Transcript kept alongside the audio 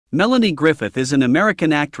Melanie Griffith is an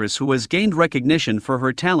American actress who has gained recognition for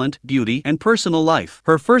her talent, beauty, and personal life.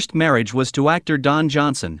 Her first marriage was to actor Don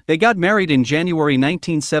Johnson. They got married in January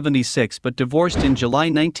 1976 but divorced in July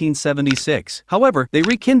 1976. However, they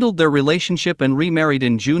rekindled their relationship and remarried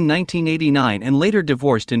in June 1989 and later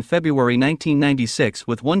divorced in February 1996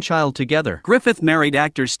 with one child together. Griffith married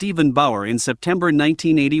actor Steven Bauer in September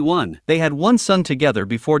 1981. They had one son together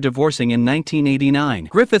before divorcing in 1989.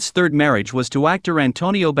 Griffith's third marriage was to actor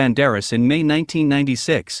Antonio Banderas in May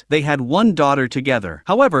 1996. They had one daughter together.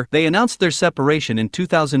 However, they announced their separation in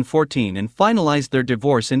 2014 and finalized their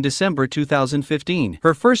divorce in December 2015.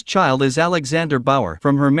 Her first child is Alexander Bauer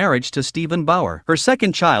from her marriage to Steven Bauer. Her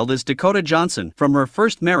second child is Dakota Johnson from her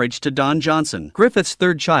first marriage to Don Johnson. Griffith's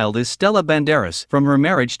third child is Stella Banderas from her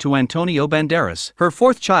marriage to Antonio Banderas. Her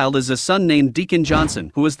fourth child is a son named Deacon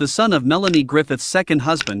Johnson, who is the son of Melanie Griffith's second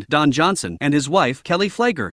husband, Don Johnson, and his wife, Kelly Flager.